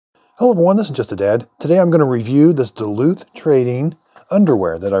Hello everyone, this is Just a Dad. Today I'm going to review this Duluth Trading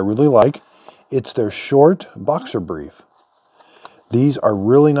underwear that I really like. It's their short boxer brief. These are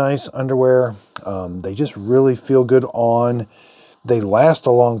really nice underwear. They just really feel good on. They last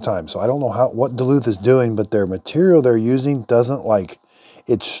a long time. So I don't know what Duluth is doing, but their material they're using doesn't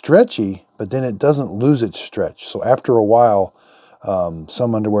it's stretchy, but then it doesn't lose its stretch. So after a while,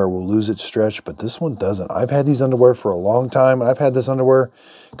 some underwear will lose its stretch, but this one doesn't. I've had these underwear for a long time, and I've had this underwear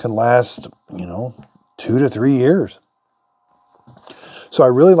can last, 2 to 3 years. So I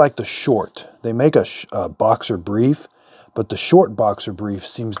really like the short. They make a boxer brief, but the short boxer brief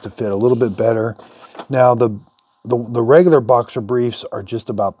seems to fit a little bit better. Now, the regular boxer briefs are just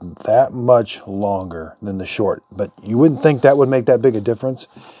about that much longer than the short, but you wouldn't think that would make that big a difference.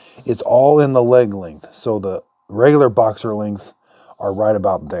 It's all in the leg length. So the regular boxer lengths are right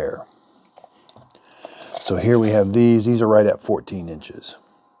about there. So here we have these. These are right at 14 inches.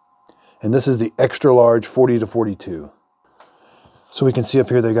 And this is the extra large 40 to 42. So we can see up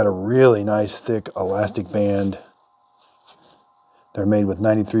here they've got a really nice thick elastic band. They're made with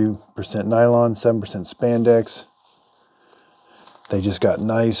 93% nylon, 7% spandex. They just got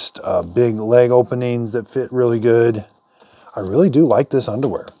nice big leg openings that fit really good. I really do like this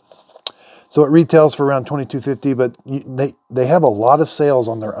underwear. So it retails for around $22.50, but they have a lot of sales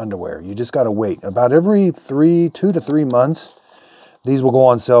on their underwear. You just got to wait. About every 2 to 3 months, these will go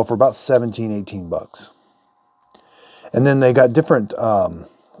on sale for about 17, 18 bucks. And then they got different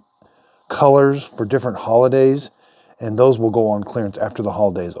colors for different holidays, and those will go on clearance after the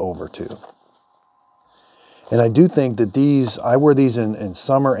holiday is over too. And I do think that I wear these in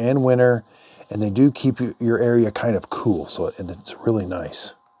summer and winter, and they do keep your area kind of cool, and it's really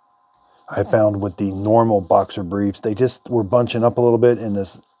nice. I found with the normal boxer briefs, they just were bunching up a little bit, and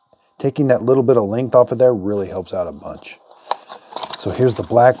taking that little bit of length off of there really helps out a bunch. So here's the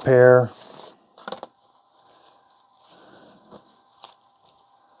black pair.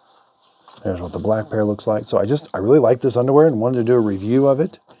 There's what the black pair looks like. So I really like this underwear and wanted to do a review of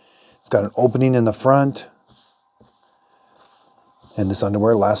it. It's got an opening in the front, and this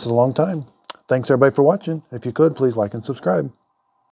underwear lasted a long time. Thanks everybody for watching. If you could, please like and subscribe.